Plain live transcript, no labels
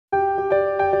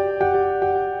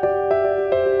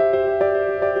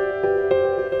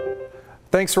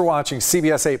Thanks for watching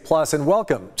CBS 8 Plus and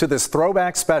welcome to this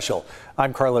Throwback Special.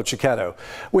 I'm Carlo Cicchetto.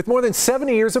 With more than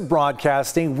 70 years of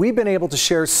broadcasting, we've been able to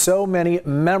share so many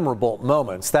memorable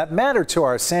moments that matter to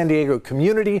our San Diego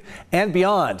community and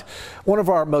beyond. One of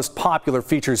our most popular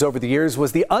features over the years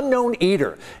was the Unknown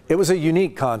Eater. It was a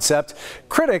unique concept.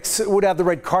 Critics would have the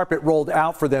red carpet rolled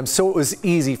out for them, so it was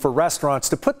easy for restaurants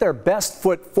to put their best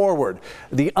foot forward.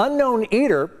 The Unknown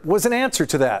Eater was an answer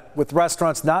to that, with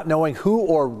restaurants not knowing who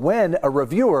or when a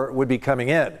reviewer would be coming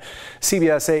in.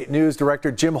 CBS 8 News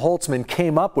Director Jim Holtzman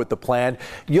came up with the plan.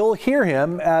 You'll hear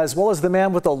him, as well as the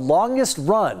man with the longest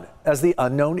run as the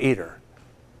Unknown Eater.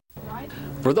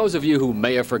 For those of you who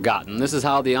may have forgotten, this is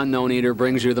how the Unknown Eater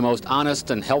brings you the most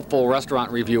honest and helpful restaurant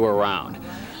review around.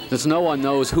 Since no one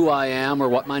knows who I am or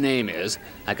what my name is,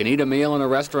 I can eat a meal in a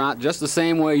restaurant just the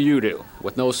same way you do,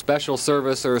 with no special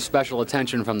service or special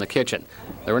attention from the kitchen.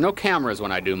 There are no cameras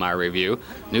when I do my review.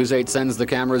 News 8 sends the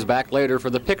cameras back later for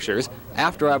the pictures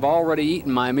after I've already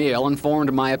eaten my meal and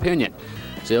formed my opinion.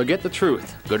 So you'll get the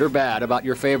truth, good or bad, about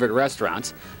your favorite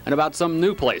restaurants and about some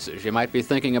new places you might be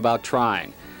thinking about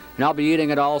trying. And I'll be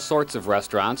eating at all sorts of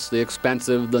restaurants, the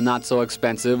expensive, the not so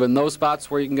expensive, and those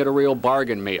spots where you can get a real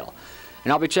bargain meal.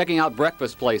 And I'll be checking out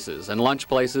breakfast places and lunch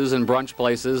places and brunch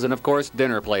places and, of course,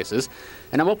 dinner places.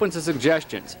 And I'm open to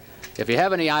suggestions. If you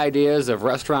have any ideas of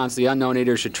restaurants the Unknown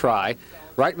Eater should try,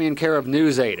 write me in care of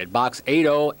News 8 at Box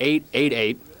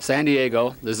 80888, San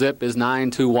Diego. The zip is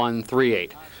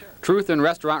 92138. Truth in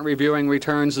Restaurant Reviewing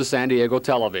returns to San Diego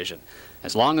television.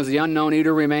 As long as the Unknown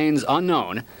Eater remains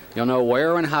unknown, you'll know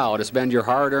where and how to spend your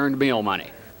hard-earned meal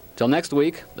money. Till next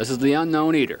week, this is the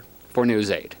Unknown Eater for News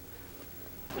 8.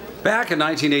 Back in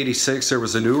 1986, there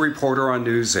was a new reporter on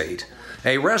News 8,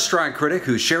 a restaurant critic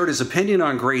who shared his opinion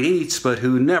on great eats, but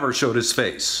who never showed his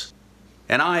face.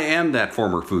 And I am that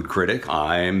former food critic.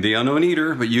 I'm the Unknown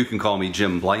Eater, but you can call me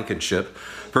Jim Blankenship.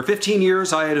 For 15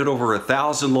 years, I ate at over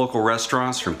 1,000 local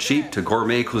restaurants, from cheap to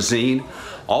gourmet cuisine,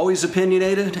 always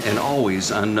opinionated and always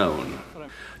unknown.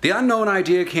 The unknown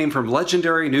idea came from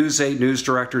legendary News 8 news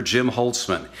director Jim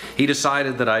Holtzman. He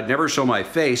decided that I'd never show my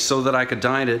face so that I could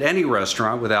dine at any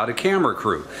restaurant without a camera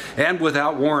crew and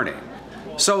without warning,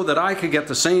 so that I could get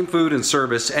the same food and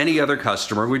service any other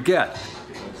customer would get.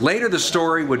 Later the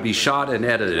story would be shot and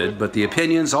edited, but the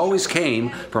opinions always came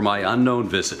from my unknown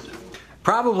visit.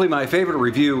 Probably my favorite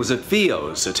review was at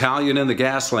FIO's, Italian in the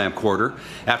Gaslamp Quarter.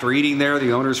 After eating there,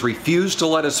 the owners refused to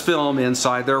let us film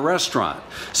inside their restaurant.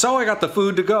 So I got the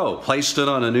food to go, placed it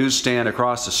on a newsstand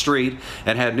across the street,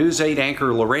 and had News 8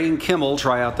 anchor Lorraine Kimmel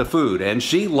try out the food, and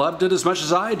she loved it as much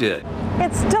as I did.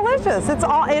 It's delicious.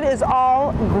 It is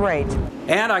all great.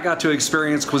 And I got to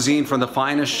experience cuisine from the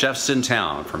finest chefs in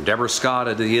town, from Deborah Scott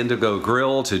at the Indigo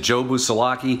Grill to Joe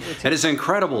Busalaki and his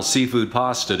incredible seafood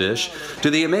pasta dish,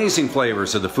 to the amazing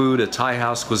flavors of the food at Thai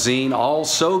House Cuisine, all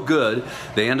so good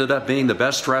they ended up being the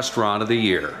best restaurant of the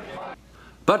year.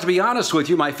 But to be honest with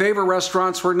you, my favorite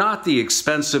restaurants were not the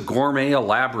expensive, gourmet,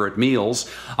 elaborate meals.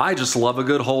 I just love a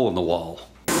good hole in the wall.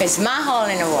 It's my hole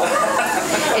in the wall.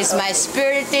 It's my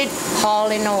spirited hole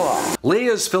in the wall.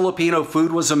 Leah's Filipino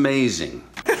food was amazing.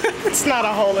 It's not a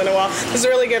hole in the wall. It's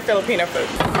really good Filipino food.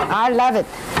 I love it.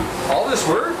 All this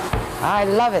word? I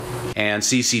love it. And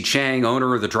Cece Chang,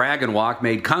 owner of the Dragon Walk,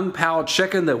 made Kung Pao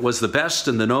chicken that was the best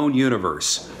in the known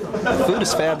universe. The food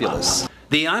is fabulous.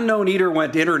 The Unknown Eater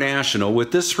went international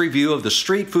with this review of the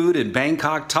street food in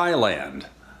Bangkok, Thailand.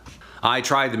 I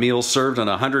tried the meals served on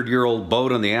a 100-year-old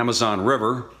boat on the Amazon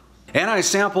River, and I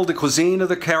sampled the cuisine of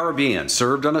the Caribbean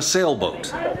served on a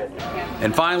sailboat.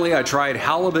 And finally, I tried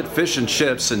halibut fish and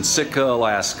chips in Sitka,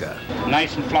 Alaska.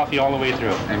 Nice and fluffy all the way through.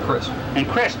 And crisp. And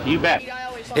crisp, you bet.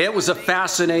 It was a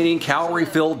fascinating,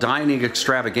 calorie-filled dining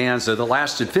extravaganza that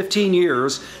lasted 15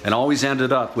 years and always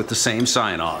ended up with the same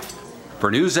sign-off. For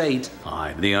News 8,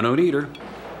 I'm the Unknown Eater.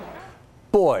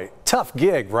 Boy, tough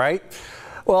gig, right?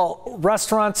 Well,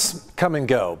 restaurants come and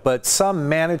go, but some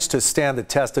manage to stand the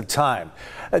test of time.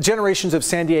 Generations of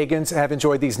San Diegans have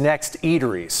enjoyed these next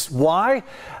eateries. Why?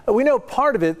 We know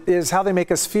part of it is how they make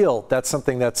us feel. That's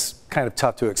something that's kind of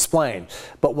tough to explain.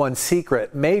 But one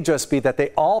secret may just be that they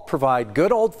all provide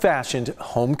good old-fashioned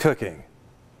home cooking.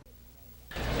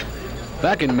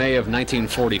 Back in May of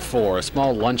 1944, a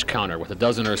small lunch counter with a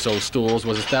dozen or so stools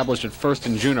was established at First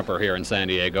and Juniper here in San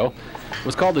Diego. It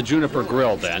was called the Juniper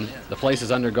Grill then. The place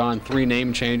has undergone 3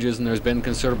 name changes and there's been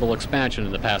considerable expansion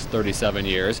in the past 37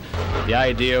 years. The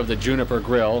idea of the Juniper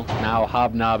Grill, now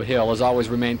Hobnob Hill, has always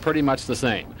remained pretty much the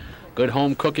same. Good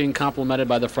home cooking complemented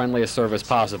by the friendliest service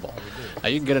possible. Now,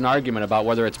 you can get an argument about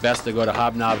whether it's best to go to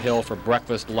Hobnob Hill for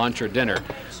breakfast, lunch, or dinner,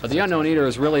 but the unknown eater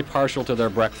is really partial to their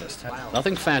breakfast.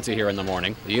 Nothing fancy here in the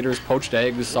morning. The eater's poached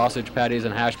eggs, sausage patties,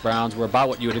 and hash browns were about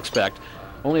what you would expect,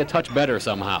 only a touch better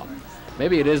somehow.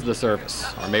 Maybe it is the service,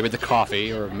 or maybe the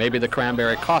coffee, or maybe the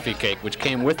cranberry coffee cake which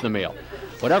came with the meal.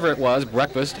 Whatever it was,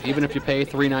 breakfast, even if you pay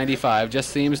 $3.95,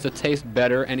 just seems to taste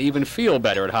better and even feel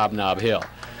better at Hobnob Hill.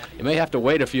 You may have to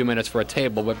wait a few minutes for a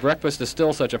table, but breakfast is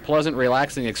still such a pleasant,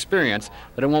 relaxing experience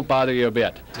that it won't bother you a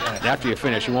bit. And after you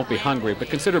finish, you won't be hungry, but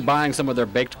consider buying some of their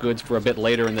baked goods for a bit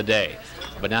later in the day.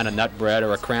 A banana nut bread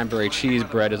or a cranberry cheese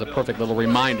bread is a perfect little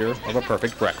reminder of a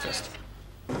perfect breakfast.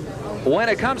 When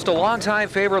it comes to longtime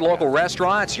favorite local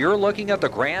restaurants, you're looking at the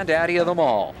granddaddy of them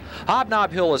all. Hobnob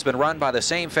Hill has been run by the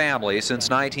same family since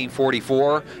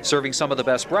 1944, serving some of the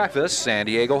best breakfasts San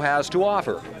Diego has to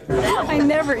offer. I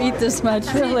never eat this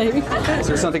much, really. Is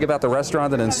there something about the restaurant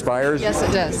that inspires? Yes,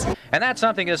 it does. And that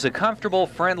something is the comfortable,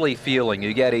 friendly feeling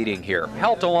you get eating here,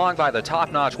 helped along by the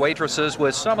top-notch waitresses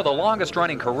with some of the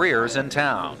longest-running careers in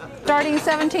town. Starting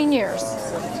 17 years.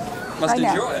 Must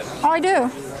enjoy it. Oh, I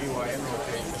do.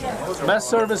 Best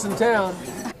service in town.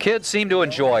 Kids seem to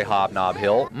enjoy Hobnob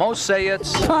Hill. Most say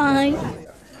it's fine.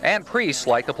 And priests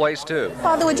like the place too.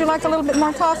 Father, would you like a little bit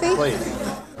more coffee? Please.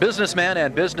 Businessmen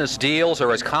and business deals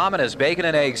are as common as bacon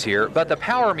and eggs here, but the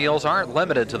power meals aren't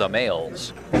limited to the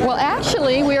males. Well,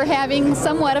 actually, we're having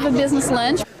somewhat of a business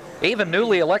lunch. Even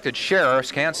newly elected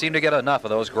sheriffs can't seem to get enough of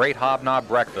those great hobnob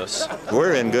breakfasts.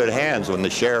 We're in good hands when the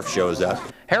sheriff shows up.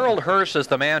 Harold Hirsch is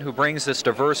the man who brings this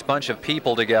diverse bunch of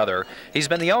people together. He's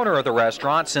been the owner of the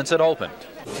restaurant since it opened.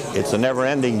 It's a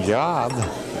never-ending job.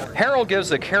 Harold gives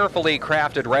the carefully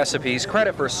crafted recipes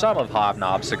credit for some of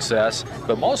Hobnob's success,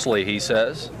 but mostly, he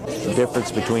says, The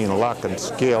difference between luck and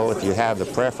skill, if you have the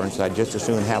preference, I'd just as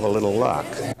soon have a little luck.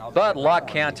 But luck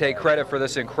can't take credit for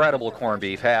this incredible corned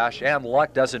beef hash, and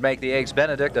luck doesn't make the Eggs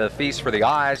Benedict a feast for the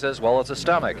eyes as well as the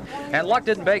stomach. And luck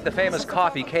didn't bake the famous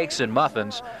coffee cakes and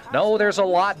muffins. No, there's a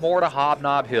lot more to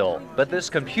Hobnob Hill, but this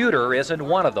computer isn't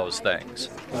one of those things.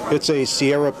 It's a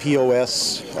Sierra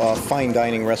POS fine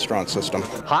dining restaurant system.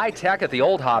 High tech at the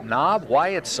old Hobnob, why,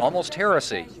 it's almost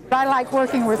heresy. I like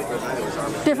working with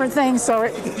different things, so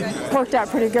it worked out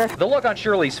pretty good. The look on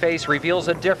Shirley's face reveals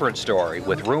a different story,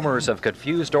 with rumors of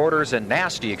confused orders and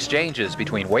nasty exchanges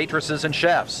between waitresses and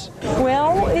chefs.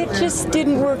 Well, it just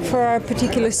didn't work for our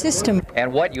particular system.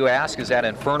 And what, you ask, is that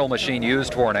infernal machine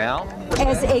used for now?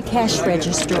 As a cash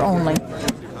register only.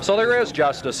 So there is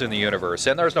justice in the universe,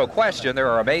 and there's no question there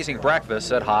are amazing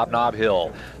breakfasts at Hobnob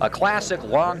Hill, a classic,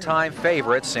 longtime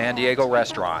favorite San Diego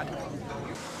restaurant.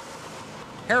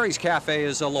 Harry's Cafe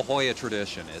is a La Jolla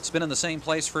tradition. It's been in the same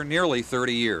place for nearly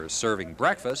 30 years, serving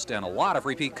breakfast and a lot of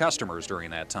repeat customers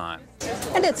during that time.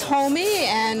 And it's homey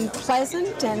and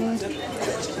pleasant and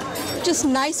just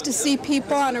nice to see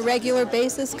people on a regular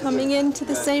basis coming into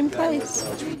the same place.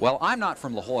 Well, I'm not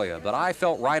from La Jolla, but I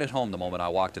felt right at home the moment I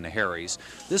walked into Harry's.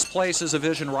 This place is a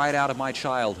vision right out of my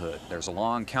childhood. There's a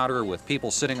long counter with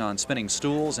people sitting on spinning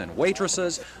stools and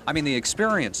waitresses. I mean, the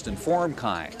experienced, informed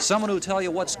kind. Someone who'll tell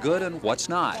you what's good and what's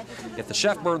not. If the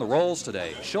chef burned the rolls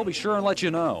today, she'll be sure and let you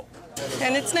know.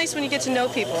 And it's nice when you get to know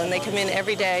people and they come in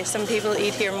every day. Some people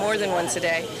eat here more than once a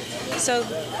day. So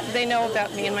they know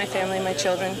about me and my family and my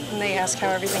children, and they ask how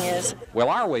everything is. Well,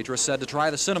 our waitress said to try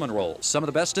the cinnamon rolls. Some of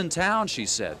the best in town, she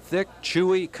said. Thick,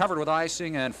 chewy, covered with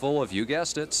icing, and full of, you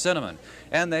guessed it, cinnamon.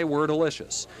 And they were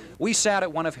delicious. We sat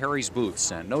at one of Harry's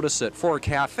booths and noticed that for a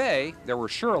cafe, there were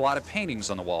sure a lot of paintings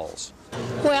on the walls.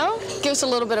 Well, gives a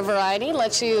little bit of variety,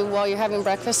 lets you, while you're having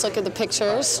breakfast, look at the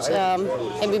pictures,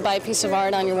 maybe buy a piece of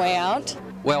art on your way out.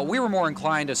 Well, we were more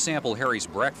inclined to sample Harry's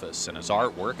breakfast and his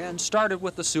artwork and started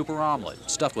with the super omelet,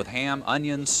 stuffed with ham,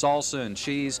 onions, salsa, and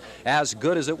cheese, as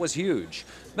good as it was huge.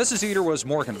 Mrs. Eater was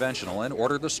more conventional and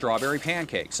ordered the strawberry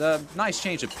pancakes, a nice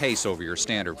change of pace over your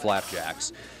standard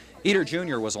flapjacks. Eater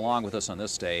Jr. was along with us on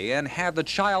this day and had the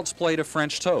child's plate of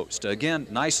French toast, again,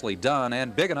 nicely done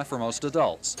and big enough for most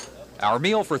adults. Our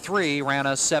meal for three ran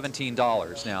us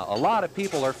 $17. Now, a lot of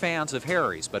people are fans of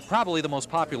Harry's, but probably the most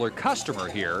popular customer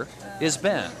here is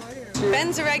Ben.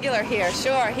 Ben's a regular here,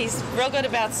 sure. He's real good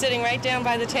about sitting right down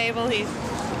by the table. He's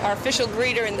our official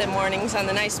greeter in the mornings, on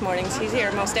the nice mornings. He's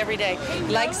here most every day.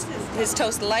 He likes his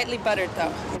toast lightly buttered,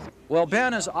 though. Well,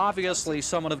 Ben is obviously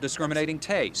someone of discriminating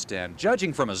taste, and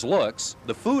judging from his looks,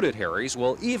 the food at Harry's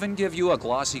will even give you a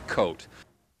glossy coat.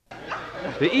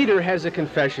 The eater has a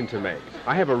confession to make.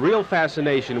 I have a real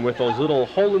fascination with those little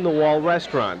hole-in-the-wall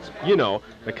restaurants. You know,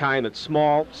 the kind that's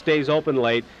small, stays open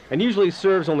late, and usually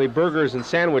serves only burgers and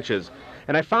sandwiches.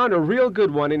 And I found a real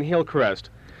good one in Hillcrest.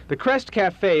 The CREST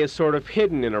Cafe is sort of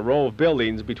hidden in a row of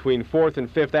buildings between 4th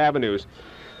and 5th Avenues.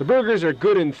 The burgers are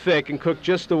good and thick and cooked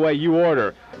just the way you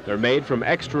order. They're made from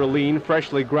extra lean,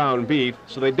 freshly ground beef,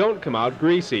 so they don't come out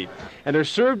greasy. And they're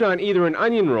served on either an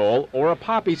onion roll or a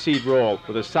poppy seed roll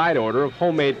with a side order of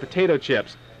homemade potato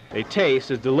chips. They taste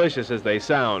as delicious as they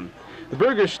sound. The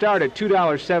burgers start at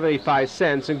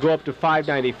 $2.75 and go up to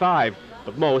 $5.95,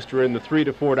 but most are in the $3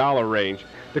 to $4 range.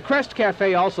 The CREST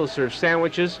Cafe also serves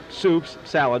sandwiches, soups,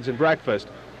 salads, and breakfast.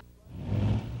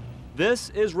 This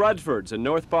is RUDFORD'S in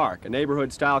North Park, a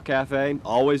neighborhood-style cafe,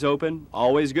 always open,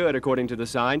 always good, according to the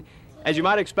sign. As you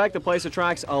might expect, the place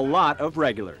attracts a lot of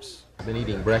regulars. I've been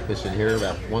eating breakfast in here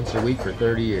about once a week for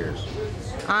 30 years.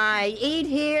 I eat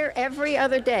here every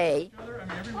other day.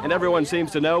 And everyone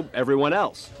seems to know everyone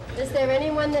else. Is there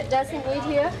anyone that doesn't eat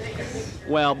here?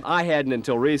 Well, I hadn't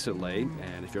until recently,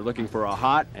 and if you're looking for a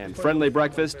hot and friendly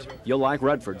breakfast, you'll like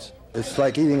RUDFORD'S. It's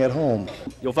like eating at home.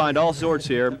 You'll find all sorts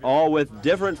here, all with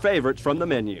different favorites from the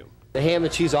menu. The ham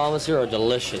and cheese omelets here are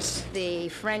delicious. The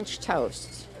French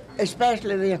toast.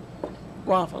 Especially the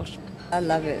waffles. I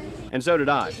love it. And so did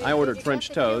I. I ordered French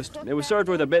toast. It was served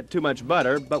with a bit too much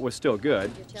butter, but was still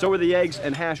good. So were the eggs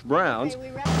and hash browns.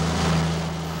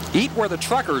 Eat where the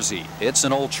truckers eat. It's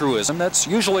an old truism that's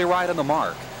usually right on the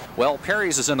mark. Well,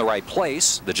 Perry's is in the right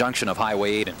place, the junction of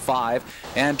Highway 8 and 5,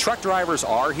 and truck drivers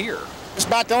are here. It's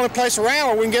about the only place around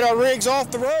where we can get our rigs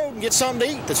off the road and get something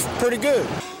to eat that's pretty good.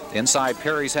 Inside,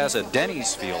 Perry's has a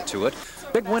Denny's feel to it.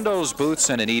 Big windows, booths,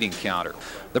 and an eating counter.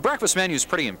 The breakfast menu is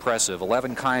pretty impressive.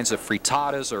 11 kinds of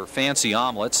frittatas or fancy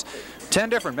omelets, 10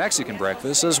 different Mexican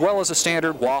breakfasts, as well as the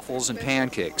standard waffles and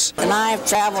pancakes. And I've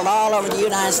traveled all over the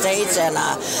United States in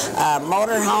a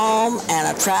motorhome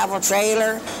and a travel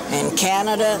trailer in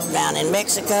Canada, down in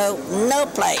Mexico. No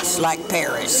place like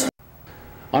Perry's.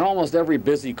 On almost every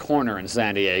busy corner in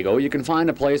San Diego, you can find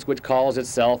a place which calls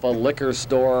itself a liquor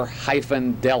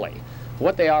store-deli.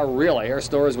 What they are really are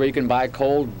stores where you can buy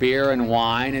cold beer and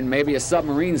wine and maybe a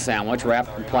submarine sandwich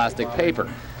wrapped in plastic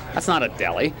paper. That's not a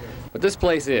deli, but this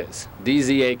place is,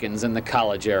 DZ AKINS in the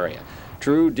College area.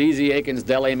 True, DZ AKINS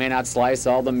Deli may not slice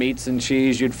all the meats and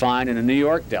cheese you'd find in a New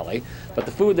York deli, but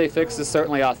the food they fix is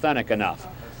certainly authentic enough.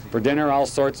 For dinner, all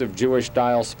sorts of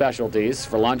Jewish-style specialties.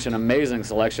 For lunch, an amazing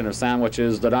selection of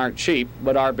sandwiches that aren't cheap,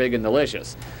 but are big and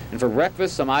delicious. And for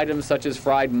breakfast, some items such as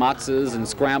fried matzahs and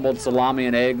scrambled salami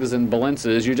and eggs and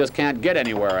balinces you just can't get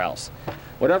anywhere else.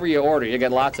 Whatever you order, you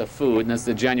get lots of food, and it's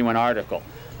the genuine article.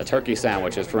 The turkey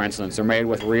sandwiches, for instance, are made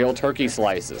with real turkey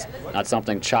slices, not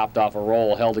something chopped off a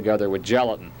roll held together with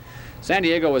gelatin. San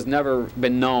Diego has never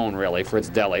been known, really, for its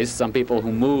delis. Some people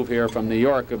who move here from New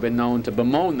York have been known to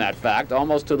bemoan that fact,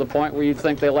 almost to the point where you'd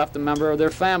think they left a member of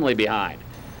their family behind.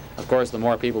 Of course, the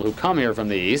more people who come here from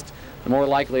the East, the more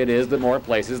likely it is that more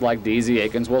places like DZ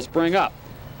AKINS will spring up.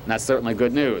 And that's certainly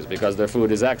good news, because their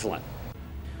food is excellent.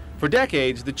 For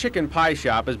decades, the Chicken Pie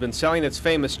Shop has been selling its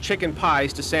famous chicken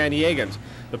pies to San Diegans.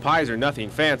 The pies are nothing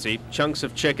fancy, chunks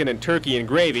of chicken and turkey and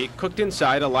gravy cooked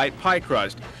inside a light pie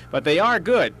crust. But they are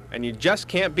good, and you just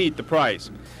can't beat the price.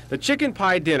 The chicken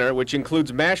pie dinner, which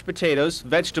includes mashed potatoes,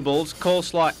 vegetables,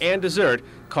 coleslaw, and dessert,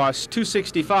 costs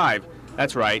 $2.65.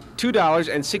 That's right,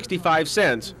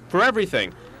 $2.65 for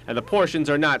everything. And the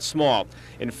portions are not small.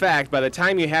 In fact, by the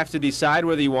time you have to decide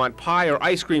whether you want pie or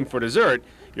ice cream for dessert,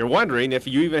 you're wondering if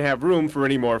you even have room for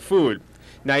any more food.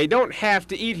 Now, you don't have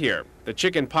to eat here. The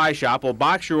Chicken Pie Shop will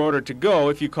box your order to go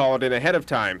if you call it in ahead of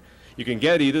time. You can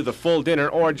get either the full dinner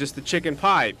or just the chicken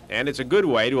pie, and it's a good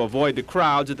way to avoid the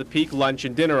crowds at the peak lunch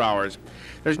and dinner hours.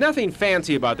 There's nothing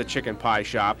fancy about the Chicken Pie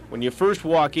Shop. When you first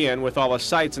walk in with all the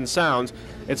sights and sounds,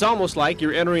 it's almost like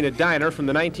you're entering a diner from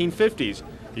the 1950s.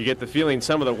 You get the feeling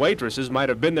some of the waitresses might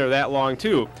have been there that long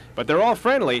too, but they're all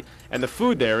friendly, and the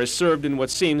food there is served in what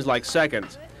seems like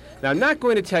seconds. Now, I'm not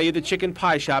going to tell you the Chicken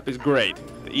Pie Shop is great.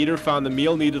 The eater found the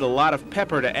meal needed a lot of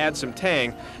pepper to add some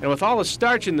tang, and with all the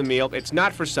starch in the meal, it's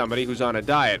not for somebody who's on a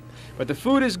diet. But the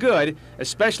food is good,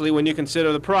 especially when you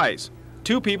consider the price.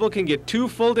 2 people can get 2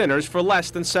 full dinners for less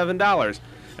than $7,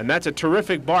 and that's a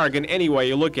terrific bargain any way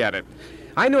you look at it.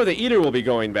 I know the eater will be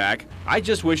going back. I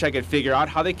just wish I could figure out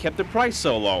how they kept the price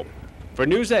so low. For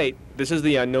News 8, this is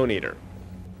the Unknown Eater.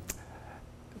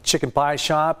 Chicken Pie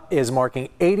Shop is marking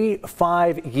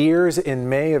 85 years in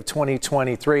May of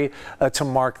 2023. To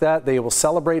mark that, they will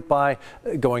celebrate by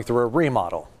going through a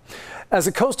remodel. As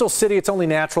a coastal city, it's only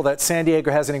natural that San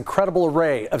Diego has an incredible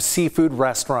array of seafood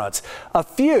restaurants. A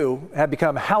few have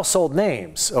become household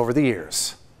names over the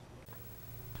years.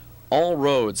 All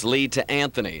roads lead to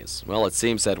Anthony's. Well, it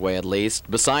seems that way at least.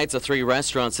 Besides the 3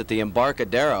 restaurants at the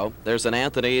Embarcadero, there's an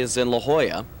Anthony's in La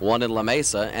Jolla, one in La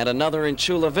Mesa, and another in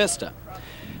Chula Vista.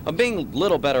 Being a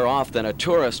little better off than a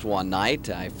tourist one night,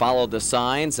 I followed the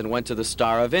signs and went to the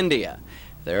Star of India.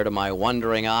 There, to my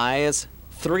wondering eyes,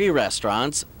 3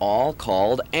 restaurants, all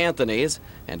called Anthony's,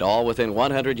 and all within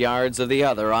 100 yards of the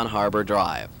other on Harbor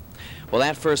Drive. Well,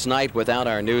 that first night without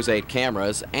our News 8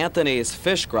 cameras, Anthony's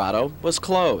Fish Grotto was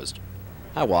closed.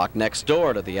 I walked next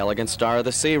door to the elegant Star of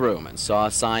the Sea room and saw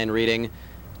a sign reading,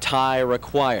 "Tie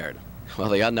required." Well,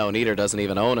 the unknown eater doesn't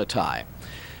even own a tie.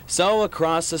 So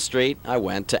across the street, I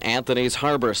went to Anthony's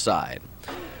Harborside.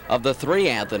 Of the 3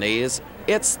 Anthony's,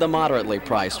 it's the moderately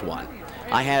priced one.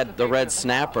 I had the red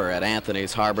snapper at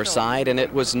Anthony's Harborside, and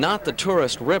it was not the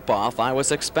tourist ripoff I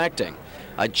was expecting.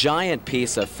 A giant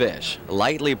piece of fish,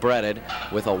 lightly breaded,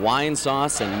 with a wine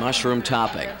sauce and mushroom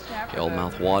topping. The old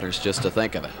mouth waters just to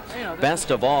think of it.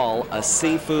 Best of all, a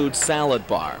seafood salad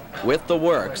bar with the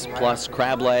works, plus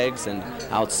crab legs and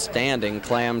outstanding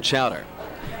clam chowder.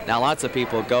 Now, lots of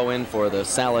people go in for the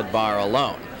salad bar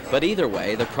alone, but either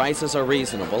way, the prices are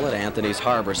reasonable at Anthony's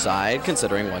Harborside,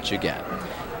 considering what you get.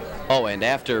 Oh, and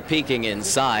after peeking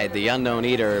inside, the unknown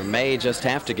eater may just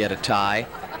have to get a tie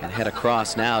and head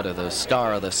across now to the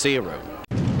Star of the Sea room.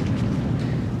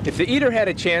 If the eater had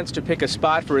a chance to pick a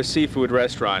spot for a seafood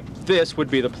restaurant, this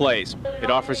would be the place. It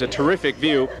offers a terrific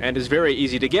view and is very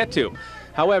easy to get to.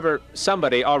 However,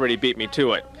 somebody already beat me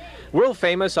to it. World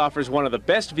Famous offers one of the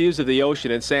best views of the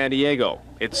ocean in San Diego.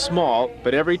 It's small,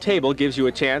 but every table gives you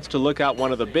a chance to look out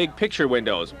one of the big picture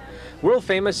windows. World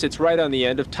Famous sits right on the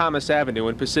end of Thomas Avenue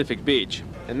in Pacific Beach,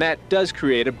 and that does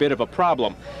create a bit of a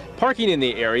problem. Parking in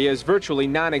the area is virtually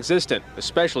non-existent,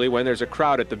 especially when there's a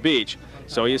crowd at the beach,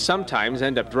 so you sometimes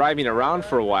end up driving around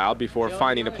for a while before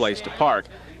finding a place to park.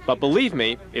 But believe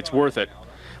me, it's worth it.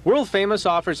 World Famous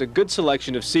offers a good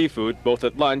selection of seafood, both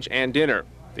at lunch and dinner.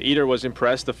 The eater was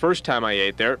impressed the first time I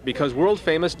ate there because World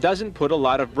Famous doesn't put a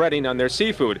lot of breading on their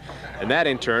seafood, and that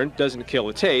in turn doesn't kill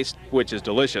the taste, which is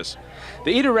delicious.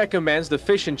 The eater recommends the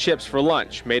fish and chips for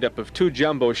lunch, made up of 2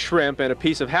 jumbo shrimp and a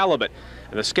piece of halibut,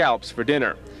 and the scallops for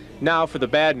dinner. Now for the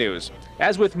bad news.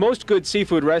 As with most good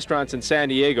seafood restaurants in San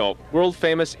Diego, World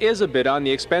Famous is a bit on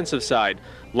the expensive side.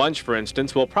 Lunch, for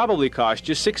instance, will probably cost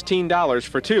you $16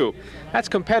 for 2. That's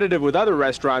competitive with other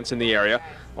restaurants in the area,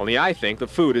 only I think the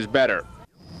food is better.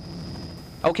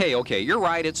 Okay, you're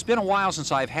right. It's been a while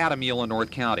since I've had a meal in North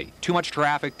County. Too much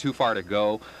traffic, too far to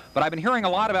go. But I've been hearing a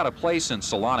lot about a place in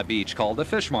Solana Beach called the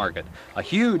Fish Market. A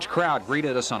huge crowd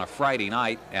greeted us on a Friday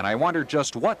night, and I wondered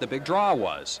just what the big draw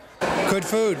was. Good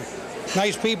food,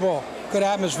 nice people, good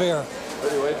atmosphere,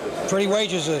 pretty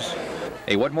waitresses.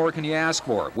 Hey, what more can you ask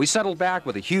for? We settled back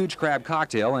with a huge crab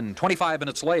cocktail, and 25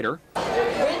 minutes later,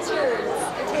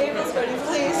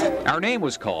 our name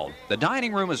was called. The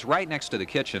dining room is right next to the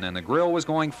kitchen, and the grill was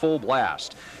going full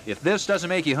blast. If this doesn't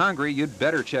make you hungry, you'd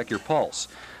better check your pulse.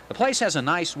 The place has a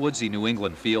nice woodsy New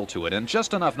England feel to it, and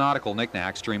just enough nautical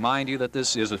knickknacks to remind you that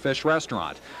this is a fish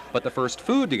restaurant. But the first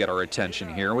food to get our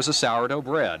attention here was a sourdough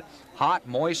bread. Hot,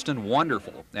 moist, and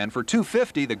wonderful. And for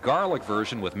 $2.50, the garlic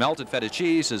version with melted feta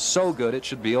cheese is so good it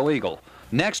should be illegal.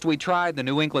 Next, we tried the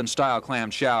New England-style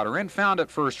clam chowder and found it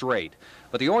first rate.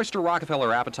 But the Oyster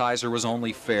Rockefeller appetizer was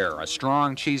only fair. A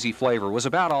strong, cheesy flavor was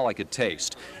about all I could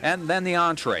taste. And then the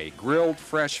entree, grilled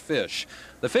fresh fish.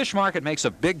 The fish market makes a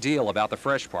big deal about the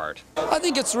fresh part. I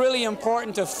think it's really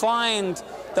important to find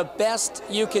the best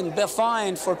you can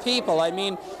find for people. I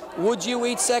mean, would you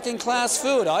eat second-class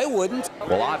food? I wouldn't.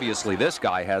 Well, obviously this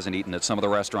guy hasn't eaten at some of the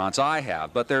restaurants I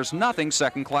have, but there's nothing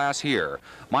second-class here.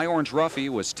 My orange roughy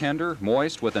was tender,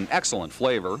 moist, with an excellent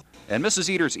flavor, and Mrs.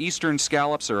 Eater's Eastern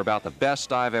scallops are about the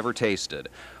best I've ever tasted.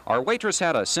 Our waitress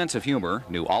had a sense of humor,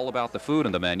 knew all about the food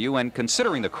in the menu, and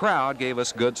considering the crowd, gave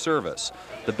us good service.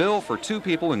 The bill for 2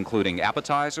 people, including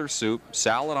appetizer, soup,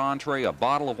 salad, entree, a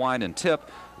bottle of wine, and tip,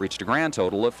 reached a grand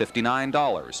total of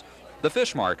 $59. The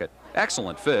Fish Market.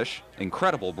 Excellent fish,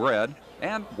 incredible bread,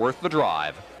 and worth the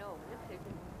drive.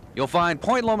 You'll find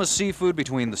Point Loma seafood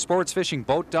between the sports fishing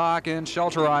boat dock and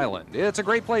Shelter Island. It's a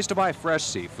great place to buy fresh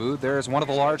seafood. There's one of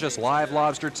the largest live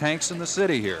lobster tanks in the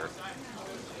city here.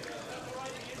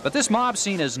 But this mob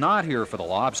scene is not here for the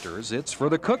lobsters, it's for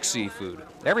the cooked seafood.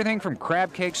 Everything from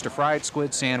crab cakes to fried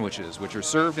squid sandwiches, which are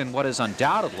served in what is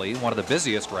undoubtedly one of the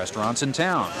busiest restaurants in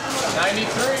town.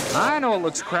 93. I know it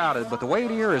looks crowded, but the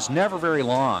wait here is never very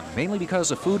long, mainly because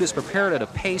the food is prepared at a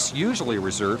pace usually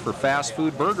reserved for fast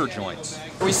food burger joints.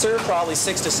 We serve probably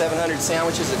 600 to 700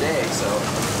 sandwiches a day, so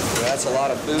that's a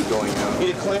lot of food going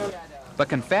on. But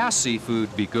can fast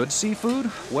seafood be good seafood?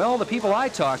 Well, the people I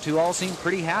talked to all seem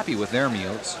pretty happy with their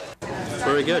meals.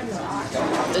 Very good.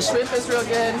 The shrimp is real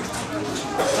good.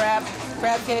 Crab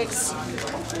cakes,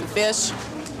 fish,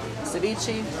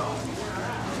 ceviche.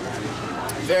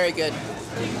 Very good.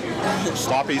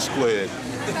 Sloppy squid.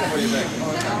 What do you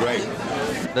think?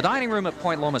 Great. The dining room at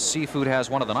Point Loma Seafood has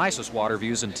one of the nicest water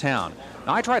views in town.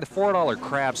 Now, I tried the $4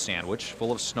 crab sandwich,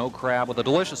 full of snow crab with a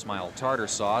delicious mild tartar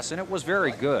sauce, and it was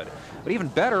very good. But even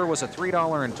better was a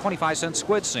 $3.25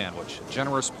 squid sandwich, a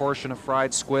generous portion of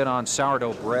fried squid on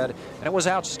sourdough bread, and it was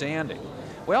outstanding.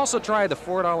 We also tried the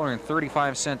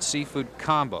 $4.35 seafood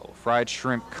combo, fried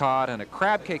shrimp cod, and a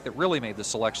crab cake that really made the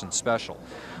selection special.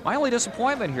 My only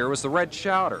disappointment here was the red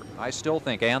chowder. I still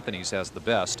think Anthony's has the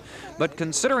best, but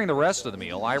considering the rest of the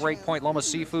meal, I rate Point Loma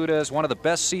Seafood as one of the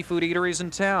best seafood eateries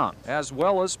in town, as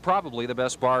well as probably the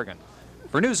best bargain.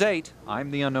 For News 8,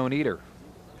 I'm the Unknown Eater.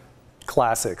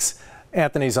 Classics.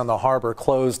 Anthony's on the Harbor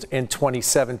closed in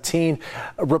 2017,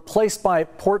 replaced by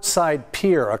Portside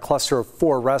Pier, a cluster of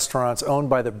 4 restaurants owned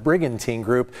by the Brigantine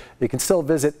Group. You can still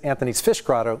visit Anthony's Fish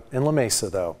Grotto in La Mesa,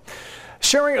 though.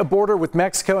 Sharing a border with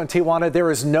Mexico and Tijuana, there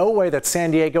is no way that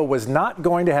San Diego was not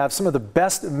going to have some of the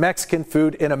best Mexican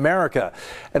food in America.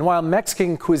 And while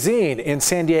Mexican cuisine in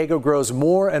San Diego grows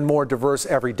more and more diverse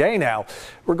every day now,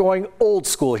 we're going old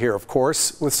school here, of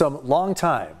course, with some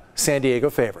longtime San Diego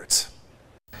favorites.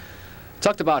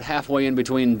 Tucked about halfway in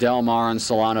between Del Mar and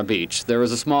Solana Beach, there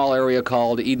is a small area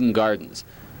called Eden Gardens.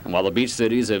 And while the beach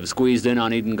cities have squeezed in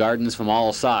on Eden Gardens from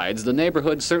all sides, the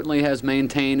neighborhood certainly has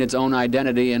maintained its own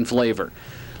identity and flavor.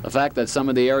 The fact that some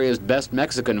of the area's best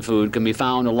Mexican food can be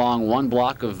found along one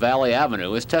block of Valley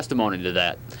Avenue is testimony to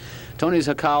that. Tony's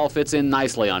Jacal fits in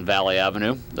nicely on Valley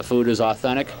Avenue. The food is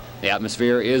authentic, the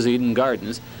atmosphere is Eden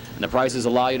Gardens, and the prices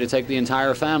allow you to take the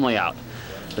entire family out.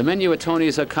 The menu at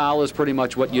Tony's Jacal is pretty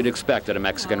much what you'd expect at a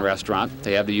Mexican restaurant.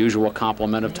 They have the usual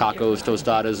complement of tacos,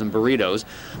 tostadas, and burritos,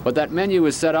 but that menu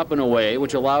is set up in a way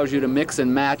which allows you to mix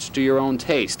and match to your own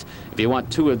taste. If you want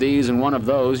 2 of these and 1 of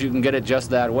those, you can get it just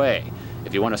that way.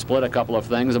 If you want to split a couple of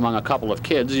things among a couple of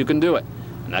kids, you can do it,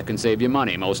 and that can save you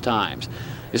money most times.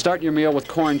 You start your meal with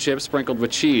corn chips sprinkled with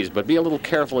cheese, but be a little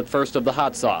careful at first of the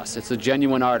hot sauce. It's a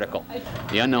genuine article.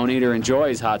 The Unknown Eater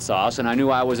enjoys hot sauce, and I knew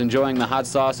I was enjoying the hot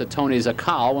sauce at Tony's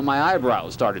Jacal when my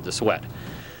eyebrows started to sweat.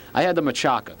 I had the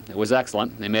machaca. It was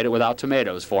excellent. They made it without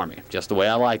tomatoes for me, just the way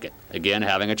I like it. Again,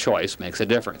 having a choice makes a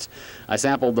difference. I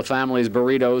sampled the family's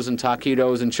burritos and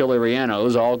taquitos and chili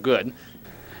rellenos, all good.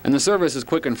 And the service is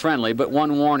quick and friendly, but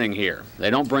one warning here.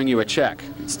 They don't bring you a check.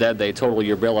 Instead, they total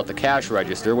your bill at the cash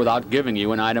register without giving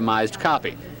you an itemized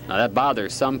copy. Now, that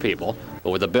bothers some people, but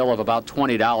with a bill of about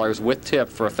 $20 with tip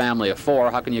for a family of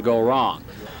 4, how can you go wrong?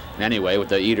 And anyway, with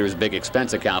the Eater's big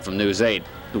expense account from News 8,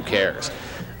 who cares?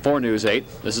 For News 8,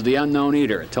 this is the Unknown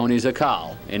Eater at Tony's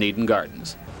Jacal in Eden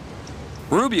Gardens.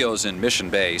 RUBIO'S in Mission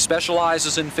Bay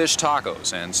specializes in fish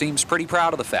tacos and seems pretty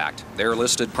proud of the fact. They're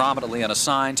listed prominently on a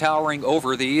sign towering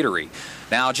over the eatery.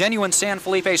 Now, genuine San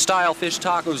Felipe-style fish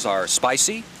tacos are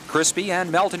spicy, crispy,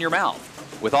 and melt in your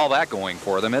mouth. With all that going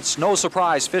for them, it's no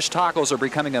surprise fish tacos are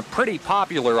becoming a pretty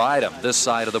popular item this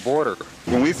side of the border.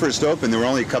 When we first opened, there were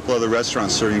only a couple other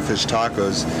restaurants serving fish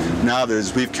tacos. Now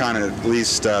we've counted at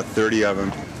least 30 of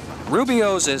them.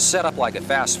 RUBIO'S is set up like a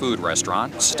fast food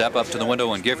restaurant. Step up to the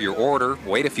window and give your order,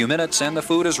 wait a few minutes, and the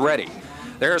food is ready.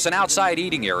 There's an outside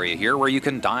eating area here where you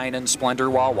can dine in splendor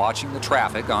while watching the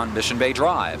traffic on Mission Bay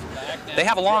Drive. They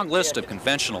have a long list of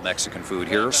conventional Mexican food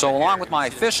here, so along with my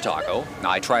fish taco,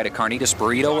 I tried a carnitas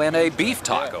burrito and a beef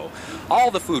taco. All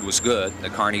the food was good. The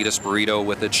carnitas burrito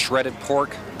with its shredded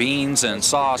pork, beans, and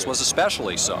sauce was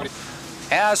especially so.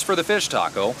 As for the fish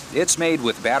taco, it's made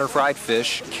with batter-fried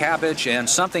fish, cabbage, and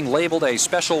something labeled a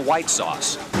special white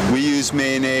sauce. We use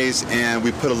mayonnaise and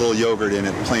we put a little yogurt in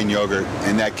it, plain yogurt,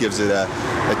 and that gives it a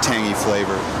tangy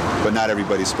flavor, but not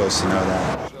everybody's supposed to know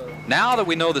that. Now that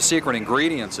we know the secret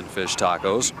ingredients in fish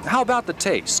tacos, how about the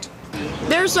taste?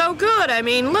 They're so good. I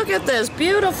mean, look at this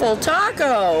beautiful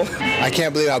taco. I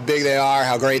can't believe how big they are,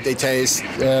 how great they taste,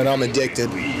 and I'm addicted.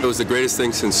 It was the greatest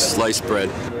thing since sliced bread.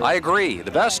 I agree.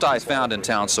 The best I've found in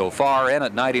town so far, and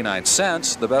at 99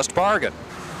 cents, the best bargain.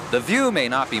 The view may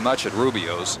not be much at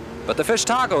RUBIO'S, but the fish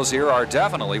tacos here are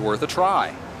definitely worth a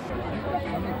try.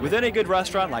 With any good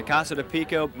restaurant like Casa de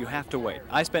Pico, you have to wait.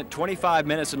 I spent 25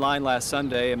 minutes in line last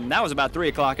Sunday, and that was about 3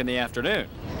 o'clock in the afternoon.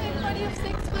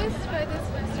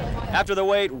 After the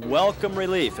wait, welcome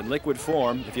relief in liquid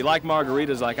form. If you like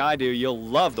margaritas like I do, you'll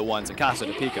love the ones at Casa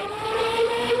de Pico.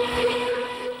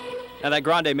 Now that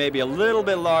grande may be a little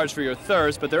bit large for your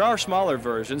thirst, but there are smaller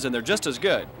versions and they're just as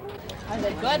good. Are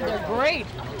they good? They're great.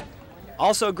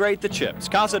 Also great, the chips.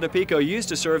 Casa de Pico used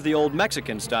to serve the old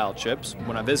Mexican-style chips.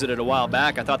 When I visited a while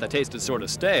back, I thought they tasted sort of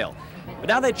stale. But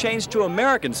now they've changed to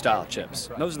American-style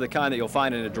chips. Those are the kind that you'll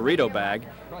find in a Dorito bag.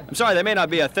 I'm sorry, they may not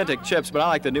be authentic chips, but I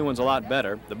like the new ones a lot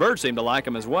better. The birds seem to like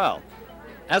them as well.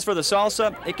 As for the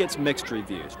salsa, it gets mixed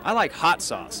reviews. I like hot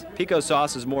sauce. Pico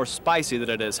sauce is more spicy than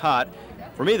it is hot.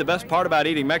 For me, the best part about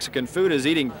eating Mexican food is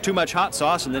eating too much hot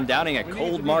sauce and then downing a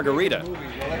cold margarita.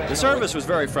 The service was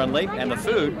very friendly, and the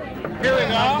food... Here we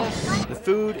go! The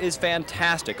food is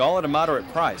fantastic, all at a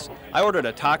moderate price. I ordered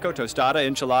a taco, tostada,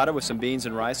 enchilada with some beans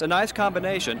and rice, a nice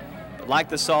combination, but like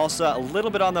the salsa, a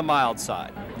little bit on the mild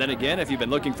side. Then again, if you've been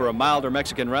looking for a milder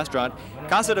Mexican restaurant,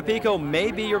 Casa de Pico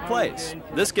may be your place.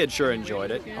 This kid sure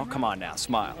enjoyed it. Oh, come on now,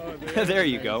 smile. There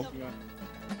you go.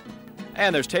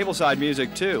 And there's tableside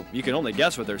music, too. You can only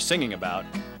guess what they're singing about.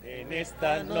 Nice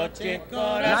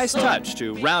touch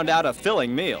to round out a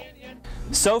filling meal.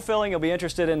 So filling, you'll be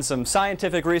interested in some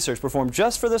scientific research performed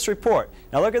just for this report.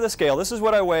 Now look at the scale. This is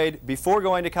what I weighed before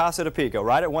going to Casa de Pico,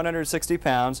 right at 160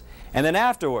 pounds. And then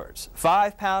afterwards,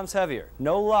 5 pounds heavier.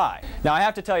 No lie. Now I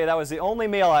have to tell you, that was the only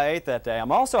meal I ate that day.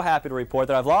 I'm also happy to report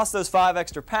that I've lost those 5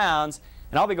 extra pounds,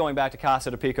 and I'll be going back to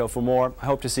Casa de Pico for more. I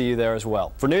hope to see you there as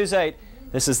well. For News 8,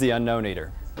 this is The Unknown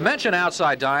Eater. Mention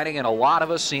outside dining, and a lot of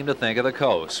us seem to think of the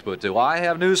coast. But do I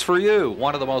have news for you?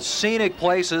 One of the most scenic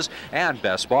places and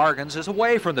best bargains is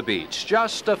away from the beach,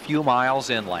 just a few miles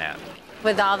inland.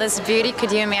 With all this beauty,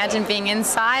 could you imagine being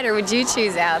inside, or would you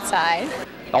choose outside?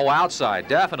 Oh, outside,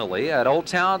 definitely, at Old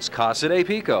Town's Casa de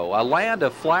Pico, a land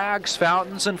of flags,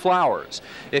 fountains, and flowers.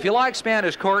 If you like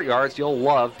Spanish courtyards, you'll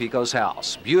love Pico's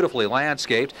house. Beautifully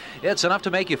landscaped, it's enough to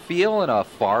make you feel in a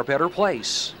far better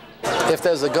place. If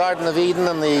there's a Garden of Eden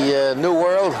in the New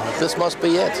World, this must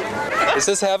be it. Is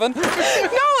this heaven? No,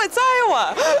 it's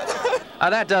Iowa.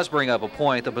 That does bring up a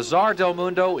point. The Bazaar del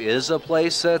Mundo is a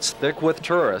place that's thick with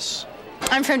tourists.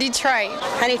 I'm from Detroit.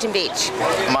 Huntington Beach.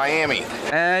 Miami.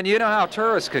 And you know how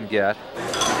tourists can get.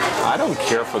 I don't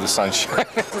care for the sunshine.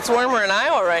 It's warmer in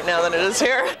Iowa right now than it is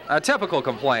here. Typical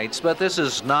complaints, but this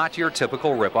is not your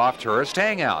typical rip-off tourist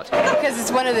hangout. Because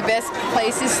it's one of the best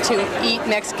places to eat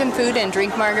Mexican food and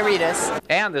drink margaritas.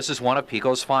 And this is one of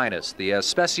Pico's finest, the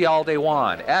Especial de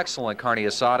Juan. Excellent carne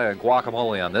asada and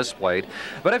guacamole on this plate.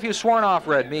 But if you've sworn off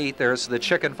red meat, there's the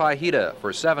chicken fajita.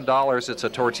 For $7, it's a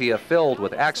tortilla filled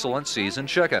with excellent seasoned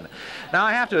chicken. Now,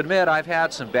 I have to admit, I've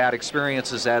had some bad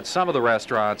experiences at some of the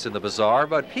restaurants in the bazaar,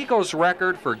 but Pico's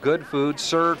record for good food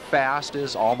served fast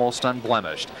is almost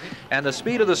unblemished. And the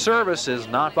speed of the service is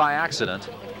not by accident.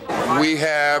 We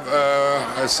have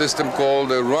a system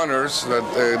called runners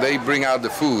that they bring out the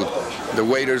food. The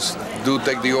waiters do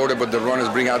take the order, but the runners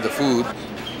bring out the food.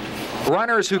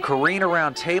 Runners who careen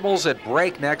around tables at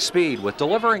breakneck speed. With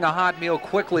delivering a hot meal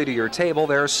quickly to your table,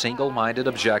 their single-minded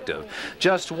objective.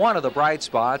 Just one of the bright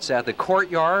spots at the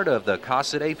courtyard of the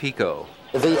Casa de Pico.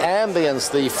 The ambience,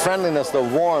 the friendliness, the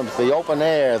warmth, the open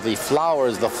air, the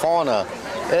flowers, the fauna,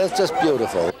 it's just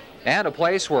beautiful. And a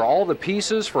place where all the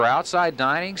pieces for outside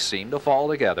dining seem to fall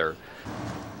together.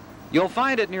 You'll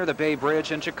find it near the Bay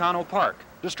Bridge in Chicano Park.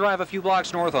 Just drive a few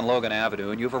blocks north on Logan Avenue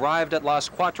and you've arrived at Las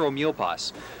CUATRO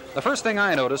MILPAS. The first thing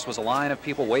I noticed was a line of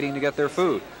people waiting to get their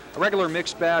food. A regular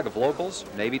mixed bag of locals,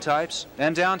 Navy types,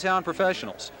 and downtown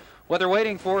professionals. What they're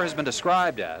waiting for has been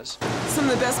described as some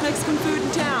of the best Mexican food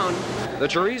in town. The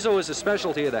chorizo is a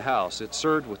specialty of the house. It's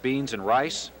served with beans and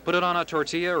rice. Put it on a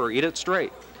tortilla or eat it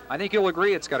straight. I think you'll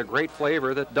agree it's got a great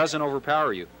flavor that doesn't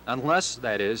overpower you, unless,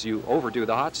 that is, you overdo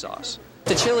the hot sauce.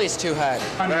 The chili's too hot.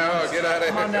 No, get out of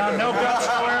here. Come on now, no guts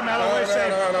for him.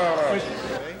 No.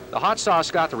 The hot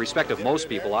sauce got the respect of most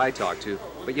people I talk to,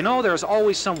 but you know there's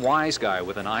always some wise guy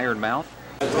with an iron mouth.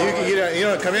 You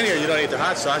don't come in here, you don't eat the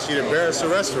hot sauce, you'd embarrass the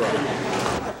restaurant.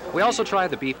 We also tried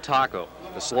the beef taco.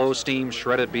 The slow-steamed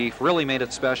shredded beef really made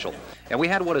it special. And we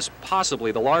had what is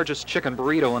possibly the largest chicken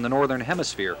burrito in the Northern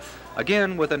Hemisphere,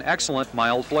 again with an excellent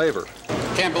mild flavor.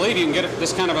 Can't believe you can get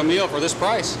this kind of a meal for this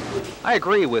price. I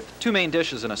agree. With 2 main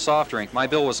dishes and a soft drink, my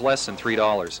bill was less than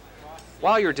 $3.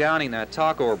 While you're downing that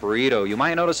taco or burrito, you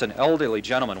might notice an elderly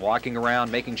gentleman walking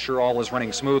around making sure all is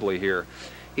running smoothly here.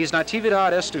 He's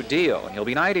Natividad Estudio, and he'll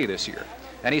be 90 this year.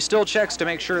 And he still checks to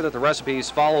make sure that the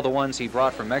recipes follow the ones he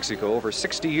brought from Mexico over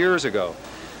 60 years ago.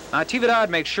 Natividad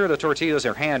makes sure the tortillas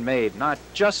are handmade, not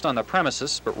just on the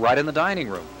premises, but right in the dining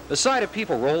room. The sight of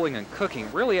people rolling and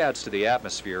cooking really adds to the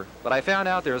atmosphere, but I found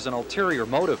out there's an ulterior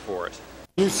motive for it.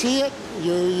 You see it,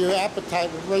 your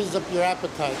appetite, it raises up your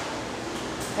appetite.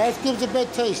 That gives a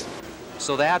bad taste.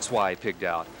 So that's why I pigged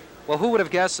out. Well, who would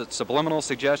have guessed that subliminal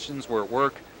suggestions were at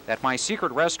work at my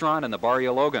secret restaurant in the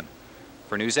Barrio Logan?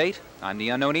 For News 8, I'm the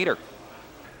Unknown Eater.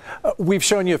 We've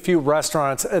shown you a few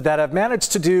restaurants that have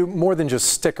managed to do more than just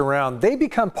stick around. They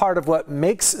become part of what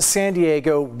makes San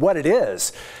Diego what it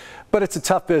is. But it's a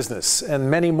tough business,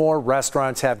 and many more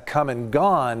restaurants have come and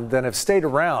gone than have stayed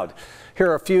around.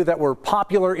 Here are a few that were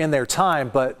popular in their time,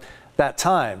 but that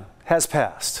time has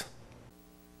passed.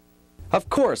 Of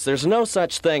course, there's no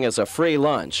such thing as a free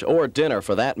lunch, or dinner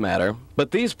for that matter,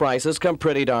 but these prices come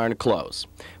pretty darn close.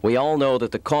 We all know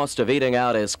that the cost of eating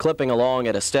out is clipping along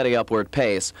at a steady upward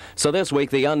pace, so this week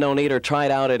the Unknown Eater tried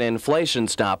out an inflation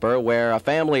stopper where a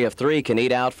family of 3 can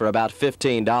eat out for about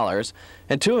 $15,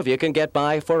 and 2 of you can get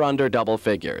by for under double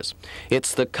figures.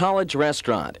 It's the College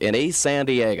Restaurant in East San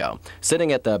Diego,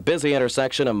 sitting at the busy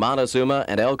intersection of Montezuma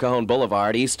and El Cajon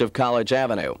Boulevard east of College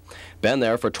Avenue. Been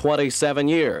there for 27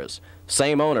 years.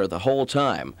 Same owner the whole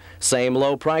time. Same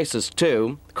low prices,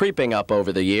 too, creeping up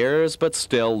over the years, but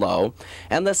still low.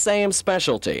 And the same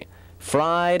specialty,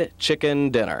 fried chicken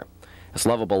dinner. As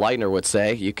Lovable Lightner would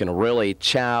say, you can really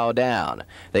chow down.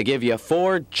 They give you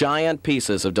 4 giant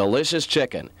pieces of delicious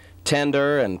chicken,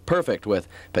 tender and perfect with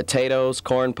potatoes,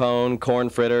 corn pone, corn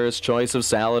fritters, choice of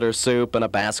salad or soup, and a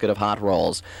basket of hot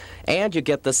rolls. And you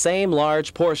get the same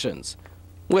large portions,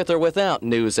 with or without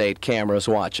News 8 cameras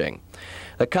watching.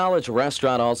 The College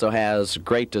Restaurant also has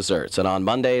great desserts, and on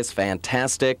Mondays,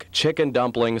 fantastic chicken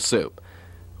dumpling soup.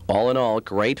 All in all,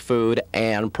 great food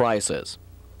and prices.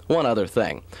 One other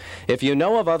thing. If you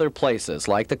know of other places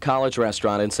like the College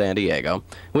Restaurant in San Diego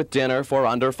with dinner for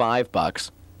under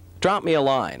 $5, drop me a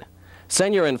line.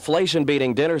 Send your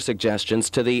inflation-beating dinner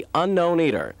suggestions to the Unknown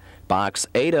Eater, Box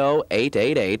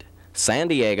 80888, San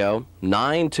Diego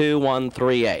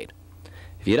 92138.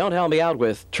 If you don't help me out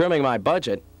with trimming my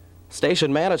budget,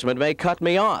 station management may cut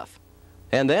me off.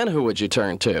 And then who would you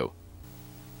turn to?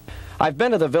 I've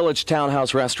been to the Village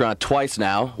Townhouse restaurant twice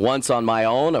now, once on my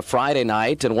own, a Friday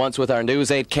night, and once with our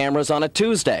News 8 cameras on a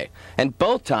Tuesday. And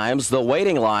both times, the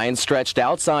waiting line stretched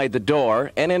outside the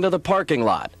door and into the parking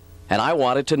lot. And I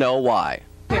wanted to know why.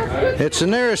 It's the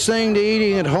nearest thing to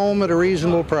eating at home at a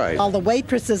reasonable price. All the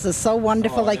waitresses are so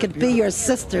wonderful, they could be your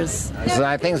sisters. So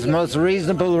I think it's the most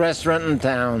reasonable restaurant in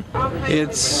town.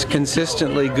 It's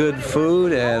consistently good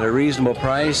food at a reasonable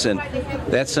price, and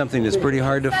that's something that's pretty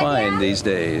hard to find these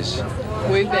days.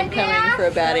 We've been coming for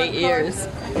about 8 years.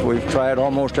 We've tried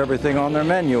almost everything on their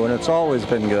menu, and it's always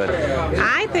been good.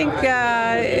 I think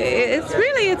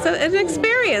it's an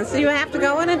experience. You have to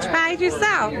go in and try it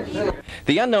yourself.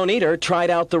 The Unknown Eater tried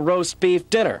out the roast beef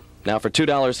dinner. Now for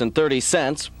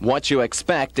 $2.30, what you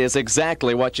expect is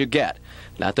exactly what you get.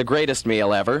 Not the greatest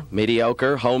meal ever,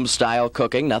 mediocre, home-style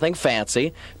cooking, nothing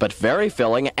fancy, but very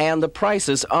filling, and the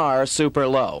prices are super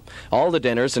low. All the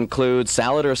dinners include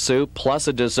salad or soup plus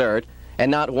a dessert, and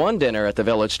not one dinner at the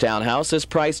Village Townhouse is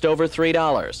priced over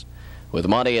 $3. With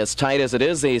money as tight as it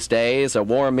is these days, a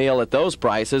warm meal at those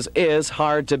prices is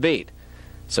hard to beat.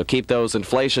 So keep those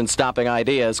inflation-stopping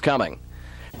ideas coming.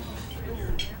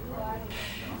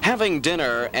 Having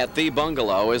dinner at the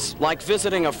Bungalow is like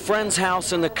visiting a friend's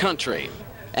house in the country.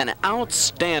 An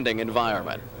outstanding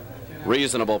environment,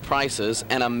 reasonable prices,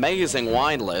 an amazing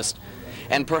wine list,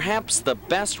 and perhaps the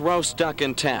best roast duck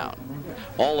in town.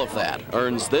 All of that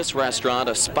earns this restaurant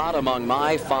a spot among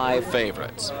my 5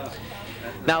 favorites.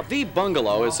 Now, the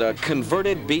Bungalow is a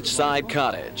converted beachside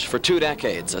cottage. For 2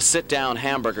 decades, a sit-down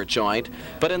hamburger joint,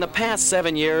 but in the past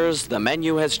 7 years, the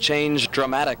menu has changed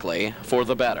dramatically for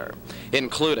the better,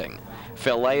 including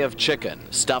filet of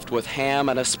chicken stuffed with ham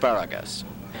and asparagus,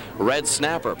 red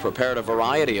snapper prepared a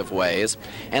variety of ways,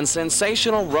 and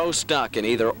sensational roast duck in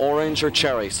either orange or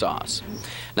cherry sauce.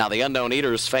 Now, the Unknown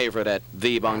Eater's favorite at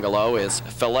the Bungalow is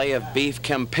filet of beef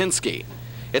Kempinski.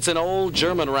 It's an old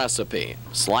German recipe,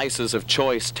 slices of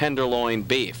choice tenderloin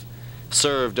beef,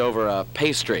 served over a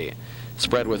pastry,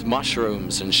 spread with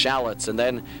mushrooms and shallots, and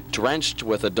then drenched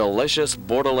with a delicious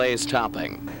Bordelaise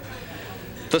topping.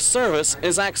 The service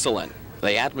is excellent.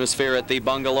 The atmosphere at the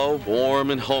Bungalow,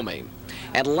 warm and homey.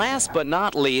 And last but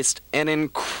not least, an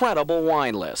incredible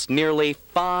wine list, nearly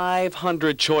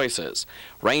 500 choices,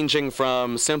 ranging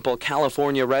from simple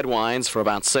California red wines for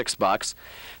about $6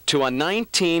 to a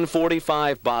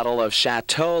 1945 bottle of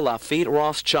Chateau Lafite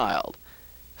Rothschild,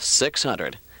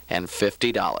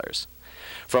 $650.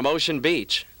 From Ocean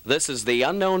Beach, this is the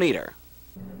Unknown Eater.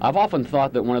 I've often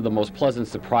thought that one of the most pleasant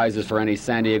surprises for any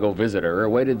San Diego visitor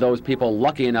awaited those people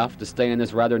lucky enough to stay in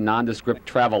this rather nondescript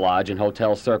travel lodge and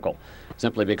hotel circle.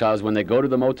 Simply because when they go to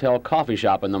the motel coffee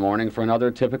shop in the morning for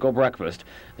another typical breakfast,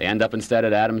 they end up instead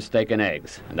at Adams Steak and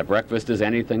Eggs. And the breakfast is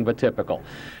anything but typical.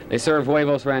 They serve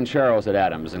huevos rancheros at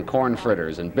Adams, and corn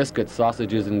fritters, and biscuits,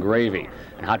 sausages, and gravy,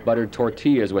 and hot buttered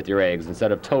tortillas with your eggs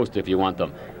instead of toast if you want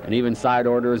them, and even side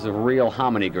orders of real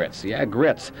hominy grits. Yeah,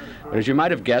 grits. But as you might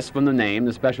have guessed from the name,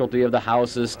 the specialty of the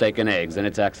house is steak and eggs, and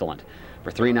it's excellent.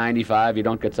 For $3.95, you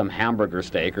don't get some hamburger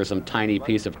steak or some tiny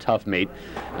piece of tough meat.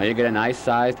 You get a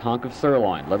nice-sized hunk of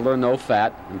sirloin, little or no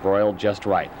fat, and broiled just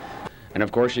right. And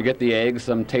of course, you get the eggs,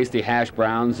 some tasty hash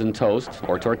browns, and toast,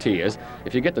 or tortillas.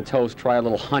 If you get the toast, try a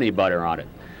little honey butter on it.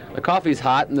 The coffee's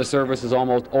hot and the service is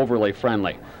almost overly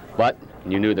friendly. But,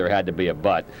 you knew there had to be a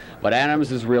but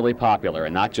Adams is really popular,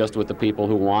 and not just with the people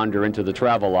who wander into the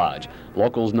travel lodge.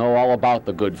 Locals know all about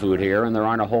the good food here, and there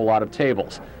aren't a whole lot of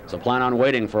tables. So plan on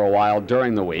waiting for a while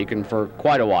during the week and for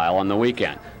quite a while on the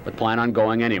weekend. But plan on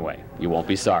going anyway. You won't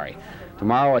be sorry.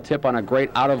 Tomorrow, a tip on a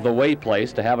great out-of-the-way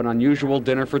place to have an unusual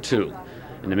dinner for two.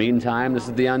 In the meantime, this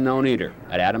is The Unknown Eater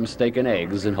at Adams Steak and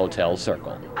Eggs in Hotel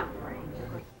Circle.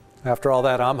 After all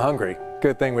that, I'm hungry.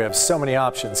 Good thing we have so many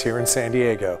options here in San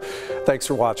Diego. Thanks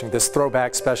for watching this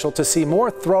Throwback Special. To see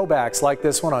more throwbacks like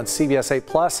this one on CBS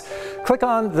 8+, click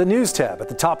on the News tab at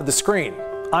the top of the screen.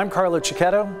 I'm Carlo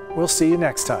Cicchetto. We'll see you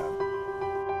next time.